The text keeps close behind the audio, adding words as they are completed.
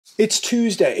It's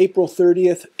Tuesday, April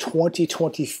 30th,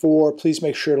 2024. Please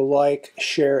make sure to like,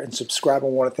 share, and subscribe. I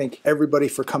want to thank everybody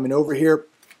for coming over here.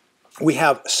 We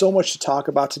have so much to talk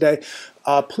about today.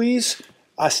 Please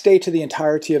stay to the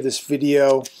entirety of this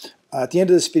video. At the end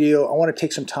of this video, I want to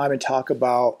take some time and talk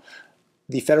about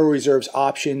the Federal Reserve's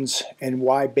options and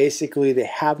why basically they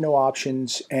have no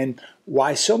options, and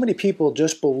why so many people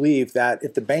just believe that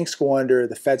if the banks go under,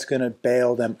 the Fed's going to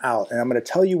bail them out. And I'm going to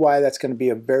tell you why that's going to be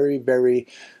a very, very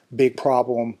big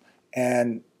problem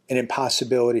and an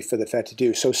impossibility for the Fed to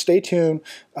do. So stay tuned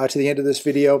to the end of this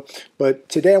video. But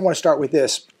today I want to start with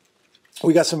this.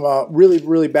 We got some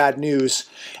really bad news,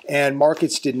 and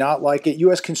markets did not like it.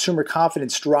 U.S. consumer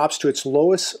confidence drops to its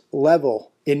lowest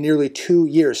level in nearly 2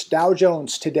 years. Dow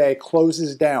Jones today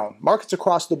closes down. Markets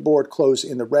across the board close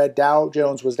in the red. Dow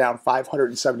Jones was down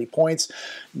 570 points.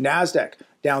 NASDAQ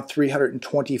down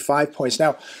 325 points.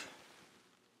 Now,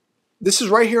 this is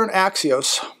right here in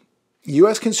Axios.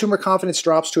 U.S. consumer confidence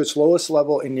drops to its lowest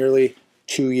level in nearly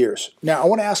 2 years. Now, I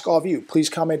want to ask all of you, please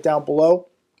comment down below.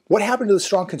 What happened to the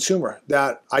strong consumer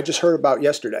that I just heard about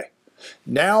yesterday?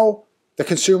 Now the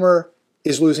consumer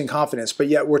is losing confidence, but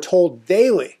yet we're told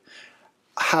daily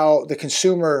how the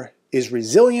consumer is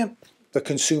resilient, the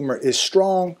consumer is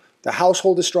strong, the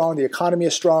household is strong, the economy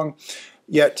is strong.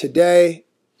 Yet today,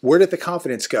 where did the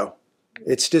confidence go?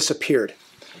 It's disappeared.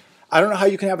 I don't know how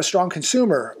you can have a strong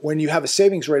consumer when you have a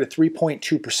savings rate of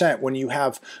 3.2%, when you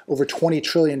have over $20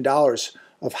 trillion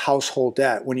of household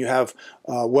debt, when you have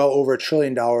well over $1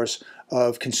 trillion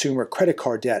of consumer credit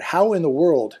card debt. How in the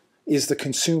world is the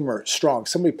consumer strong?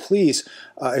 Somebody please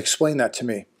explain that to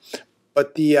me.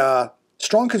 But the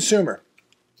strong consumer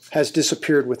has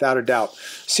disappeared without a doubt.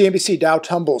 CNBC Dow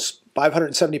tumbles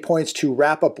 570 points to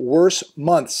wrap up worst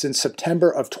month since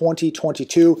September of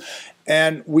 2022.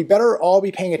 And we better all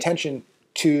be paying attention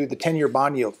to the 10-year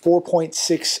bond yield,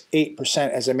 4.68%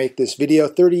 as I make this video.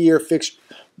 30-year fixed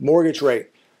mortgage rate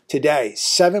today,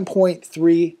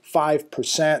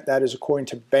 7.35%. That is according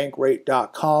to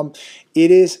bankrate.com.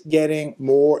 It is getting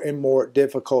more and more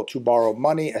difficult to borrow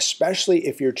money, especially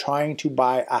if you're trying to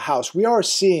buy a house. We are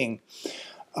seeing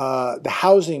the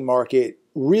housing market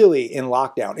really in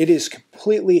lockdown. It is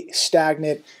completely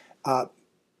stagnant.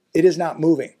 It is not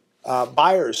moving.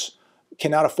 Buyers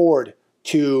cannot afford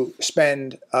to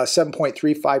spend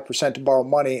 7.35% to borrow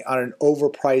money on an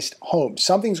overpriced home.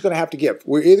 Something's going to have to give.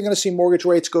 We're either going to see mortgage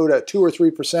rates go to 2 or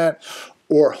 3%,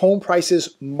 or home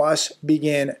prices must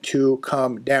begin to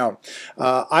come down.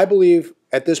 I believe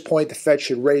at this point the Fed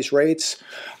should raise rates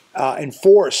and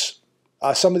force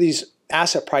some of these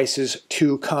asset prices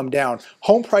to come down.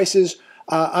 Home prices,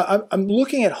 I'm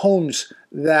looking at homes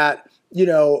that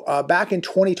back in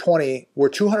 2020 were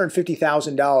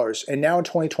 $250,000, and now in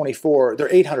 2024 they're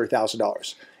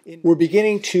 $800,000. We're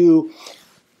beginning to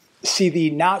see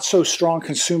the not so strong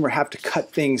consumer have to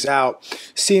cut things out.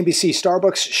 CNBC,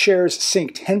 Starbucks shares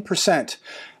sink 10%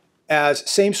 as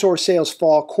same-store sales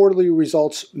fall, quarterly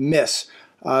results miss.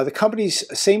 The company's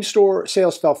same-store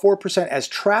sales fell 4% as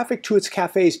traffic to its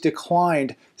cafes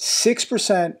declined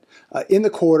 6% in the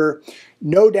quarter.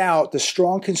 No doubt the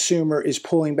strong consumer is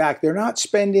pulling back. They're not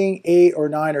spending $8 or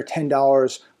 $9 or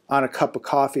 $10 on a cup of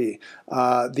coffee.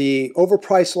 The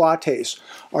overpriced lattes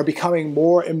are becoming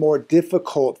more and more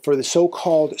difficult for the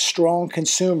so-called strong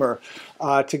consumer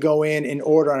to go in and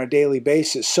order on a daily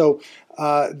basis. So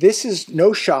this is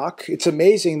no shock. It's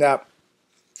amazing that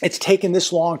it's taken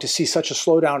this long to see such a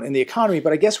slowdown in the economy,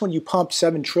 but I guess when you pump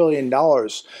 $7 trillion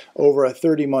over a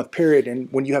 30-month period, and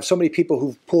when you have so many people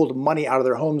who've pulled money out of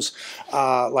their homes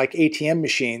like ATM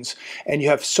machines, and you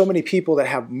have so many people that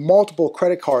have multiple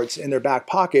credit cards in their back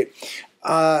pocket,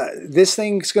 this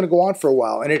thing's going to go on for a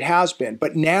while, and it has been.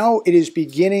 But now it is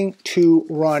beginning to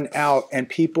run out, and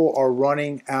people are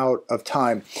running out of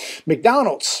time.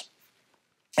 McDonald's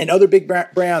and other big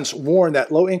brands warn that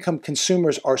low-income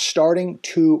consumers are starting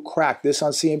to crack. This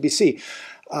on CNBC.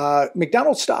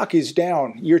 McDonald's stock is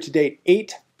down year-to-date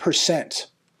 8%.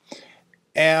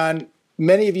 And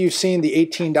many of you have seen the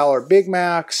 $18 Big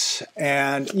Macs.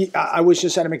 And I was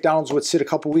just at a McDonald's with Sid a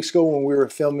couple weeks ago when we were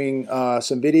filming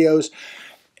some videos.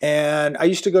 And I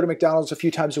used to go to McDonald's a few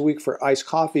times a week for iced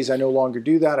coffees. I no longer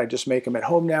do that. I just make them at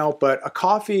home now. But a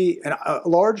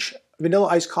large vanilla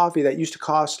iced coffee that used to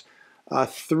cost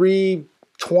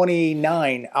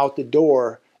 $3.29 out the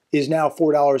door is now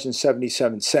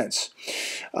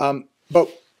 $4.77. But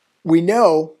we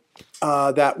know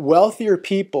that wealthier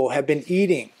people have been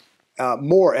eating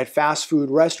more at fast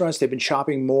food restaurants. They've been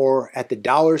shopping more at the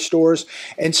dollar stores.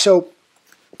 And so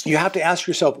you have to ask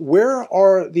yourself, where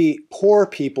are the poor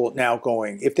people now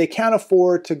going? If they can't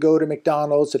afford to go to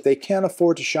McDonald's, if they can't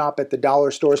afford to shop at the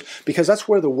dollar stores, because that's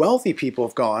where the wealthy people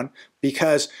have gone,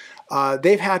 because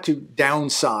they've had to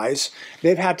downsize.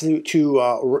 They've had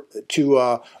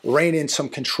to rein in some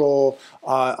control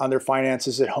on their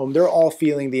finances at home. They're all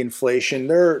feeling the inflation.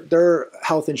 Their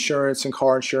health insurance and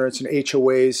car insurance and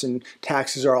HOAs and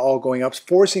taxes are all going up,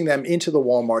 forcing them into the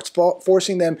Walmarts,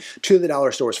 forcing them to the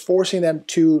dollar stores, forcing them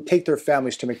to take their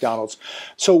families to McDonald's.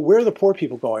 So where are the poor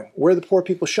people going? Where are the poor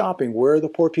people shopping? Where are the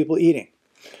poor people eating?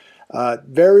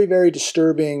 Very, very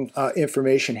disturbing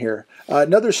information here.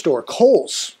 Another store,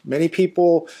 Kohl's. Many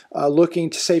people looking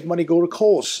to save money go to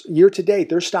Kohl's. Year to date,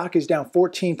 their stock is down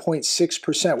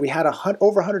 14.6%. We had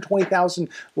over 120,000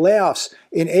 layoffs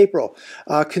in April.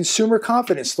 Consumer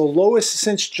confidence, the lowest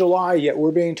since July, yet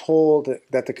we're being told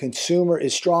that the consumer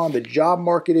is strong, the job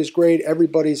market is great,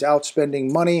 everybody's out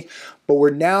spending money, but we're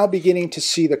now beginning to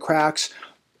see the cracks,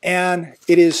 and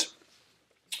it is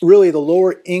really the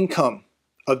lower income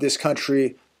of this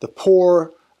country, the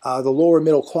poor, the lower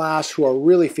middle class, who are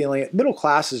really feeling it. Middle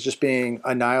class is just being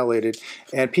annihilated,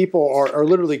 and people are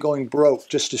literally going broke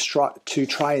just to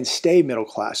try and stay middle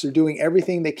class. They're doing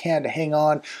everything they can to hang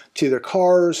on to their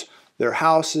cars, their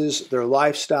houses, their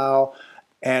lifestyle,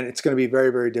 and it's going to be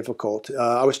very, very difficult.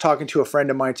 I was talking to a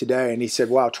friend of mine today, and he said,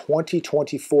 wow,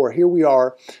 2024, here we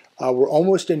are. We're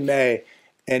almost in May,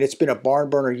 and it's been a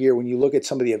barn burner year when you look at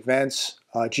some of the events,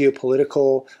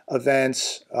 geopolitical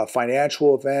events,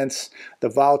 financial events, the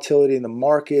volatility in the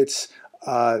markets,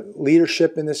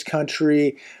 leadership in this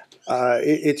country.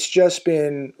 It's just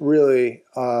been really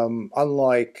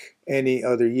unlike any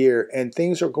other year, and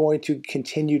things are going to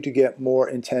continue to get more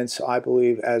intense, I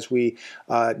believe, as we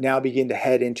now begin to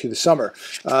head into the summer.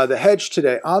 The hedge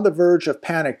today, on the verge of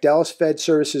panic. Dallas Fed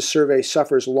Services survey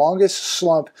suffers longest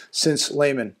slump since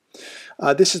Lehman.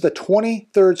 This is the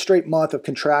 23rd straight month of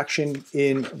contraction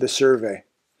in the survey.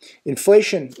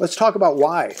 Inflation, let's talk about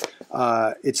why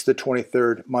it's the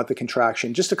 23rd month of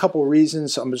contraction. Just a couple of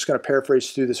reasons. I'm just going to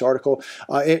paraphrase through this article.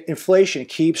 Inflation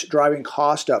keeps driving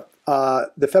cost up.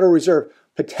 The Federal Reserve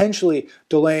potentially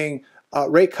delaying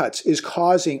rate cuts is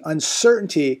causing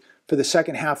uncertainty for the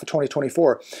second half of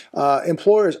 2024.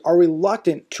 Employers are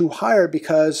reluctant to hire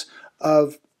because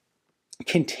of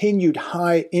continued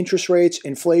high interest rates,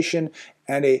 inflation,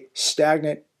 and a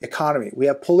stagnant economy. We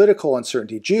have political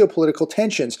uncertainty, geopolitical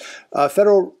tensions,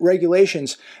 federal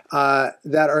regulations that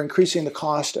are increasing the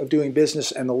cost of doing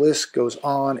business, and the list goes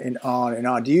on and on and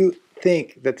on. Do you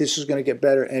think that this is going to get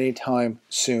better anytime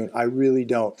soon? I really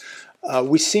don't.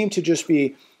 We seem to just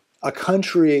be a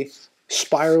country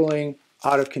spiraling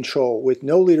out of control with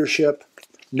no leadership,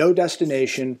 no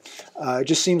destination. It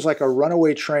just seems like a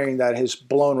runaway train that has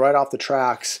blown right off the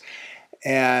tracks,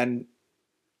 and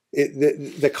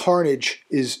the carnage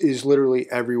is literally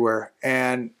everywhere.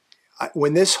 And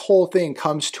when this whole thing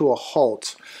comes to a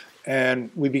halt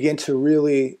and we begin to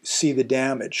really see the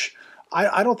damage,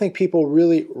 I don't think people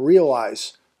really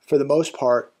realize, for the most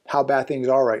part, how bad things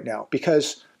are right now,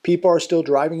 because people are still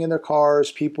driving in their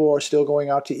cars, people are still going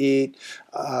out to eat,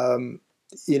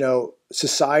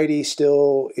 society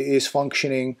still is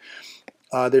functioning.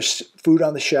 There's food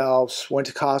on the shelves. Went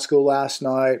to Costco last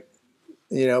night.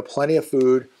 Plenty of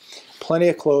food, plenty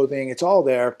of clothing. It's all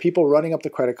there. People running up the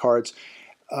credit cards.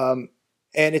 And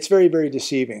it's very, very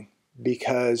deceiving,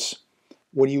 because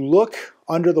when you look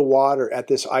under the water at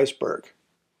this iceberg,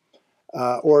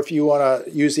 or if you want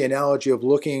to use the analogy of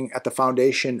looking at the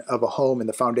foundation of a home, and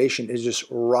the foundation is just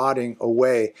rotting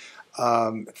away,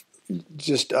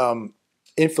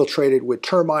 infiltrated with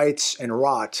termites and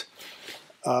rot.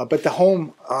 But the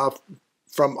home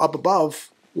from up above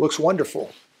looks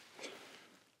wonderful.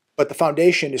 But the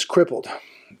foundation is crippled.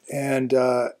 And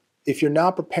if you're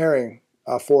not preparing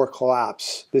for a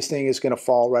collapse, this thing is going to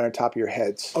fall right on top of your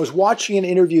heads. I was watching an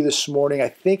interview this morning. I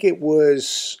think it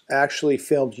was actually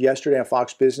filmed yesterday on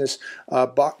Fox Business.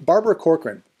 Barbara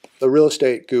Corcoran, the real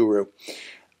estate guru,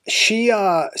 she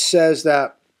says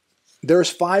that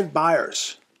there's 5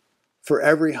 buyers for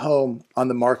every home on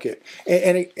the market.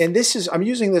 And this is, I'm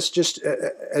using this just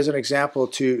as an example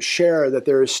to share that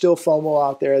there is still FOMO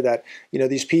out there, that,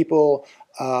 these people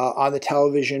on the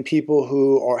television, people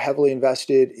who are heavily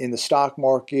invested in the stock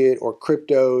market or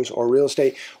cryptos or real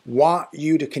estate, want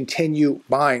you to continue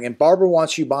buying. And Barbara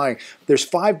wants you buying. There's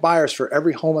 5 buyers for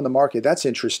every home on the market. That's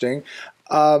interesting.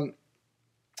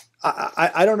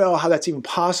 I don't know how that's even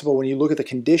possible when you look at the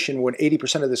condition when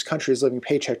 80% of this country is living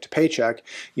paycheck to paycheck.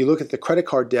 You look at the credit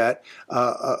card debt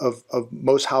of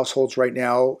most households right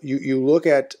now. You look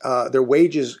at their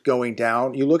wages going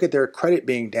down. You look at their credit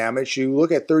being damaged. You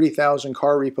look at 30,000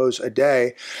 car repos a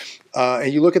day.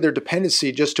 And you look at their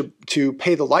dependency just to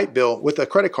pay the light bill with a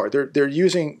credit card. They're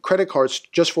using credit cards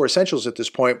just for essentials at this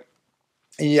point.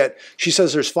 And yet she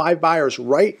says there's 5 buyers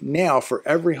right now for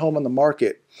every home on the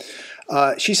market.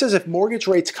 She says if mortgage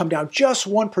rates come down just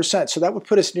 1%, so that would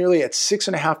put us nearly at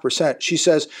 6.5%. She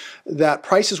says that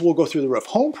prices will go through the roof.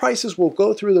 Home prices will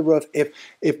go through the roof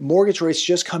if mortgage rates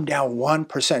just come down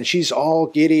 1%. She's all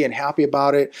giddy and happy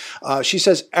about it. She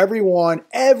says everyone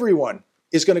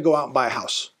is going to go out and buy a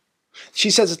house. She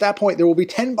says at that point there will be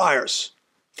 10 buyers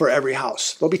for every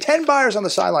house. There'll be 10 buyers on the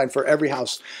sideline for every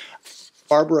house.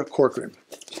 Barbara Corcoran.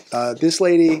 This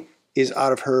lady is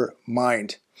out of her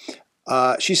mind.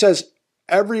 She says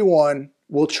everyone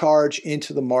will charge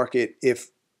into the market if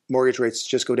mortgage rates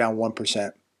just go down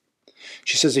 1%.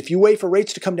 She says if you wait for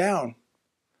rates to come down,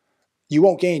 you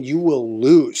won't gain, you will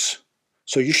lose.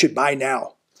 So you should buy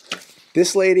now.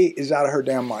 This lady is out of her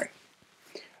damn mind.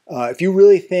 If you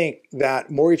really think that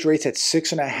mortgage rates at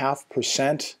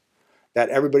 6.5%, that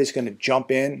everybody's going to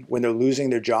jump in when they're losing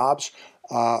their jobs,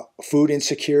 food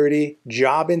insecurity,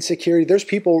 job insecurity. There's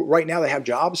people right now that have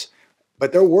jobs,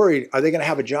 but they're worried, are they going to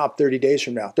have a job 30 days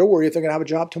from now? They're worried if they're going to have a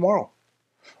job tomorrow.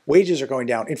 Wages are going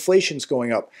down. Inflation's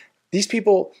going up. These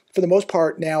people, for the most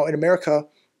part now in America,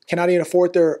 cannot even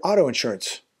afford their auto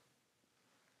insurance.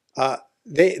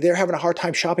 They're having a hard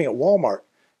time shopping at Walmart.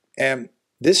 And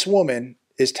this woman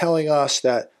is telling us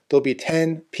that there'll be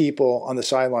 10 people on the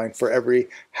sideline for every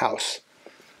house.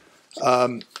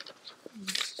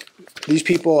 These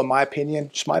people, in my opinion,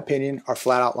 just my opinion, are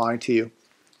flat out lying to you.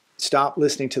 Stop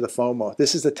listening to the FOMO.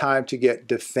 This is the time to get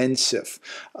defensive.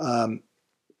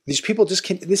 These people just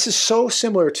can't. This is so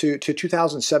similar to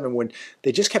 2007 when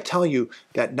they just kept telling you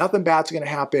that nothing bad's going to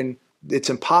happen. It's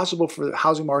impossible for the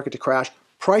housing market to crash.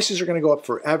 Prices are going to go up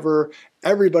forever.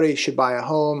 Everybody should buy a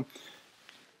home.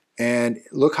 And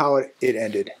look how it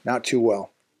ended. Not too well.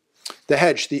 The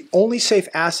hedge, the only safe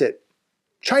asset.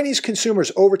 Chinese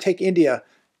consumers overtake India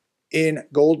in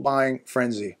gold buying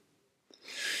frenzy.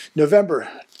 November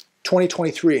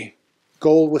 2023,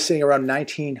 gold was sitting around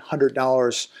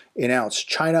 $1,900 an ounce.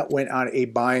 China went on a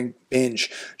buying binge.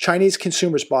 Chinese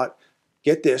consumers bought,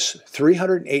 get this,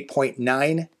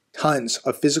 308.9 tons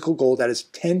of physical gold. That is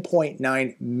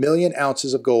 10.9 million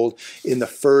ounces of gold in the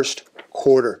first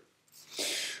quarter.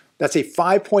 That's a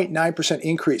 5.9%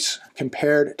 increase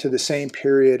compared to the same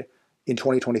period in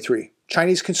 2023.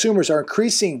 Chinese consumers are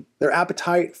increasing their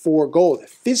appetite for gold,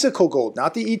 physical gold,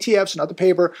 not the ETFs, not the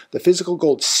paper, the physical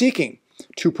gold, seeking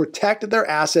to protect their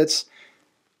assets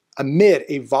amid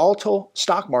a volatile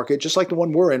stock market, just like the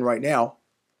one we're in right now,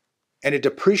 and a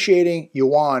depreciating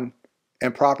yuan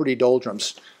and property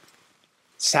doldrums.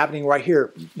 It's happening right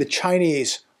here. The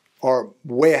Chinese are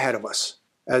way ahead of us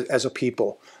as a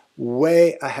people,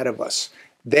 way ahead of us.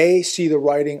 They see the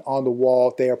writing on the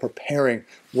wall. They are preparing.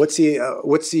 What's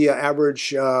the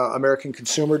average American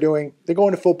consumer doing? They're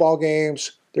going to football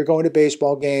games. They're going to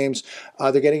baseball games.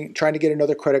 They're trying to get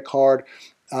another credit card.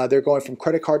 They're going from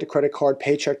credit card to credit card,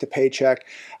 paycheck to paycheck.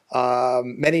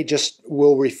 Many just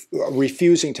will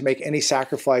refusing to make any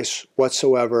sacrifice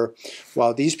whatsoever.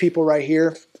 While these people right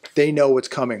here, they know what's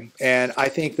coming. And I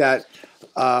think that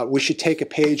we should take a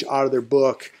page out of their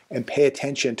book and pay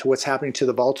attention to what's happening to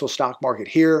the volatile stock market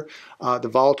here, the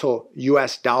volatile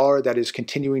US dollar that is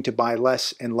continuing to buy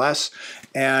less and less,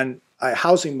 and a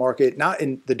housing market, not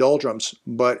in the doldrums,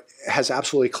 but has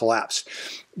absolutely collapsed.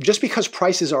 Just because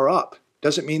prices are up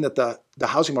doesn't mean that the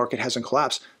housing market hasn't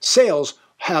collapsed. Sales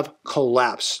have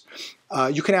collapsed.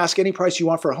 You can ask any price you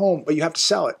want for a home, but you have to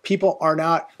sell it. People are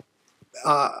not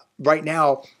right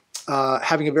now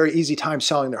having a very easy time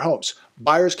selling their homes.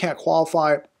 Buyers can't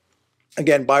qualify.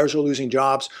 Again, buyers are losing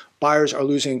jobs. Buyers are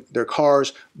losing their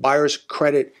cars. Buyers'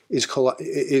 credit is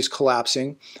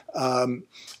collapsing.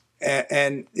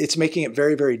 And it's making it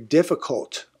very, very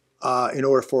difficult in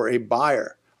order for a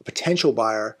buyer, a potential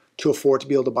buyer, to afford to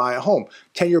be able to buy a home.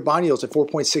 10-year bond yields at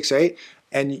 4.68,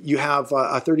 and you have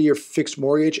a 30-year fixed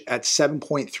mortgage at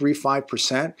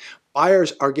 7.35%.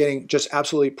 Buyers are getting just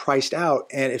absolutely priced out.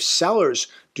 And if sellers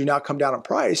do not come down in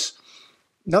price,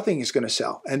 nothing is going to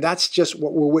sell. And that's just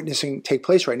what we're witnessing take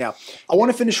place right now. I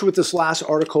want to finish with this last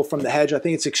article from The Hedge. I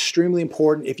think it's extremely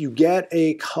important. If you get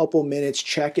a couple minutes,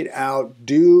 check it out.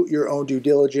 Do your own due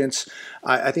diligence.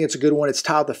 I think it's a good one. It's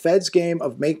titled, "The Fed's Game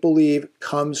of Make-Believe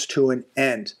Comes to an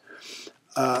End."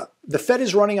 The Fed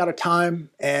is running out of time,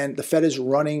 and the Fed is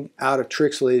running out of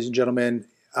tricks, ladies and gentlemen.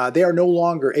 They are no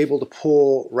longer able to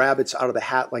pull rabbits out of the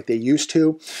hat like they used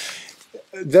to.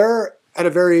 They're at a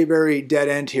very, very dead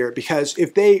end here, because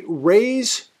if they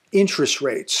raise interest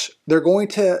rates, they're going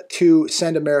to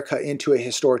send America into a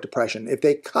historic depression. If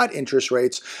they cut interest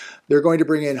rates, they're going to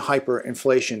bring in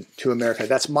hyperinflation to America.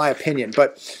 That's my opinion.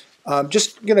 But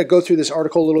just going to go through this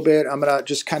article a little bit. I'm going to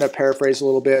just kind of paraphrase a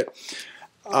little bit.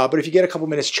 But if you get a couple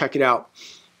minutes, check it out.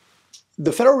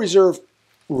 The Federal Reserve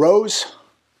rose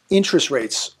interest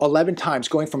rates 11 times,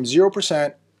 going from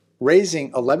 0%,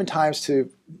 raising 11 times to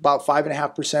about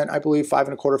 5.5%, I believe,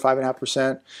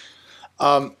 5.25%,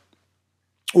 5.5%,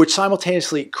 which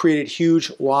simultaneously created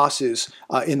huge losses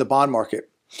in the bond market.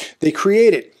 They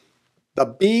created the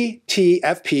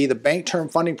BTFP, the Bank Term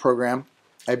Funding Program,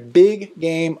 a big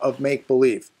game of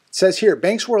make-believe. It says here,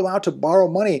 banks were allowed to borrow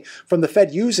money from the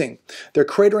Fed using their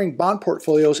cratering bond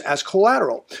portfolios as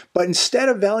collateral. But instead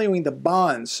of valuing the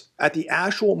bonds at the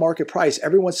actual market price,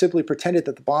 everyone simply pretended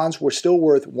that the bonds were still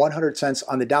worth 100 cents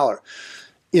on the dollar.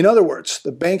 In other words,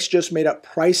 the banks just made up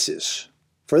prices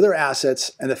for their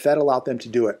assets, and the Fed allowed them to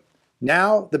do it.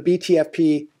 Now the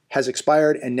BTFP has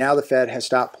expired, and now the Fed has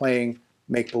stopped playing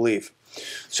make-believe.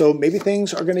 So maybe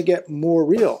things are going to get more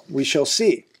real. We shall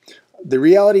see. The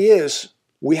reality is,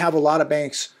 we have a lot of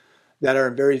banks that are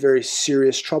in very, very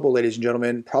serious trouble, ladies and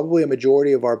gentlemen. Probably a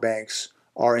majority of our banks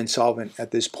are insolvent at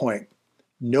this point.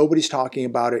 Nobody's talking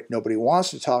about it. Nobody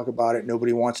wants to talk about it.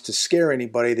 Nobody wants to scare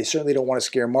anybody. They certainly don't want to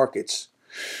scare markets.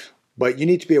 But you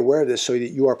need to be aware of this so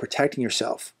that you are protecting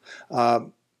yourself.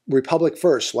 Republic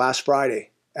First, last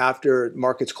Friday, after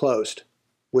markets closed,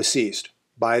 was seized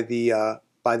by the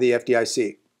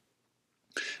FDIC.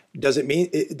 Does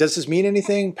this mean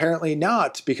anything? Apparently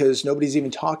not, because nobody's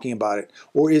even talking about it.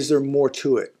 Or is there more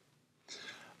to it?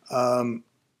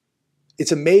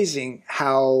 It's amazing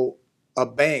how a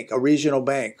bank, a regional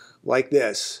bank like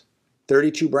this,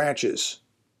 32 branches,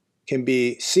 can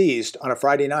be seized on a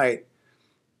Friday night.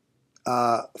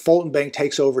 Fulton Bank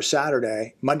takes over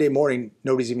Saturday. Monday morning,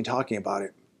 nobody's even talking about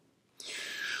it.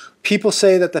 People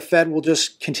say that the Fed will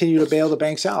just continue to bail the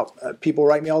banks out. People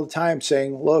write me all the time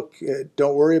saying, look,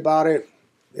 don't worry about it.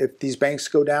 If these banks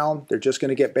go down, they're just going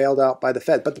to get bailed out by the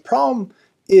Fed. But the problem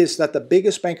is that the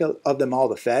biggest bank of them all,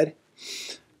 the Fed,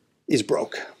 is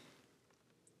broke.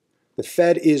 The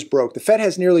Fed is broke. The Fed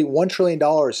has nearly $1 trillion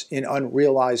in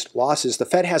unrealized losses. The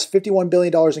Fed has $51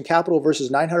 billion in capital versus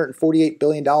 $948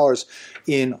 billion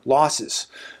in losses.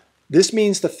 This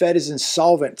means the Fed is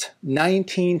insolvent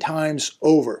 19 times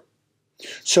over.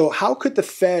 So how could the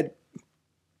Fed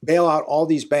bail out all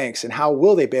these banks, and how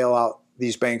will they bail out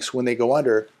these banks when they go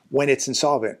under, when it's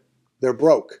insolvent? They're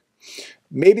broke.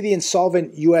 Maybe the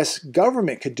insolvent U.S.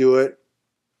 government could do it,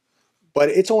 but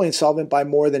it's only insolvent by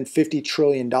more than $50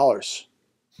 trillion.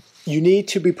 You need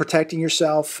to be protecting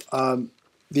yourself.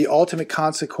 The ultimate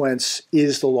consequence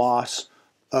is the loss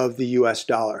of the U.S.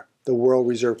 dollar, the world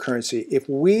reserve currency. If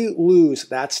we lose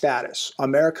that status,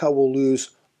 America will lose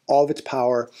all of its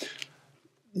power.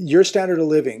 Your standard of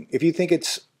living, if you think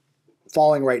it's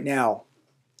falling right now,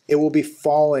 it will be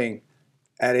falling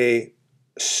at a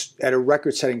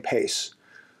record-setting pace.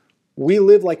 We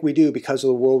live like we do because of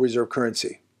the world reserve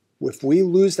currency. If we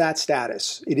lose that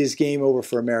status, it is game over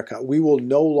for America. We will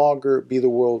no longer be the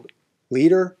world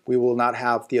leader. We will not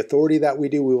have the authority that we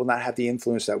do. We will not have the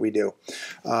influence that we do.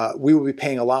 We will be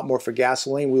paying a lot more for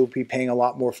gasoline. We will be paying a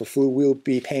lot more for food. We will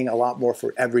be paying a lot more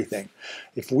for everything.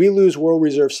 If we lose world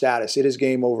reserve status, it is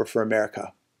game over for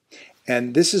America.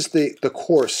 And this is the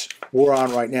course we're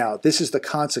on right now. This is the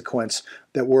consequence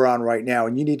that we're on right now.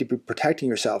 And you need to be protecting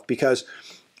yourself, because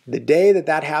the day that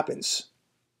that happens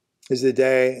is the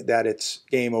day that it's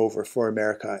game over for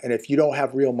America. And if you don't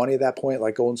have real money at that point,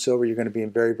 like gold and silver, you're going to be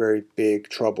in very, very big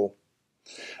trouble.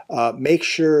 Make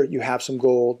sure you have some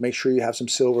gold. Make sure you have some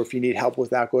silver. If you need help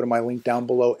with that, go to my link down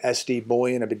below, SD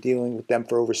Bullion. I've been dealing with them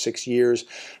for over 6 years.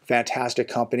 Fantastic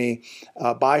company.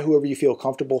 Buy whoever you feel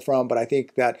comfortable from. But I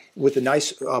think that with the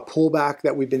nice pullback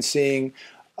that we've been seeing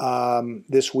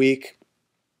this week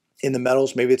in the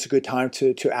metals, maybe it's a good time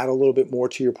to add a little bit more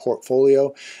to your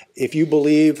portfolio. If you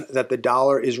believe that the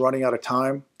dollar is running out of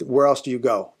time, where else do you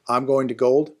go? I'm going to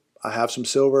gold. I have some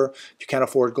silver. If you can't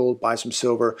afford gold, buy some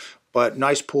silver. But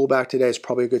nice pullback today. It's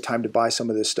probably a good time to buy some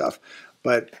of this stuff.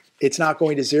 But it's not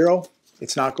going to zero.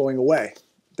 It's not going away.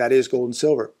 That is gold and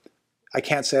silver. I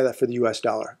can't say that for the US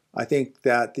dollar. I think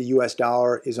that the US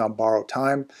dollar is on borrowed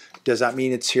time. Does that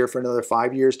mean it's here for another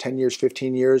 5 years, 10 years,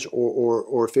 15 years,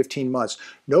 or 15 months?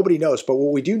 Nobody knows. But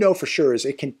what we do know for sure is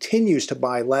it continues to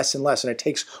buy less and less, and it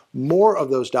takes more of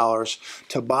those dollars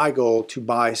to buy gold, to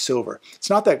buy silver. It's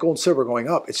not that gold and silver are going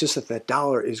up. It's just that the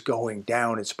dollar is going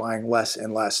down. It's buying less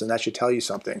and less, and that should tell you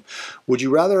something. Would you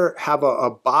rather have a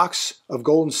box of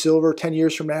gold and silver 10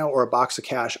 years from now or a box of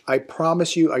cash? I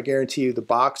promise you, I guarantee you, the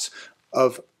box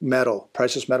of metal,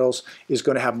 precious metals, is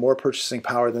going to have more purchasing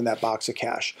power than that box of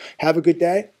cash. Have a good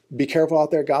day. Be careful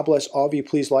out there. God bless all of you.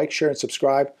 Please like, share, and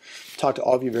subscribe. Talk to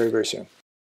all of you very, very soon.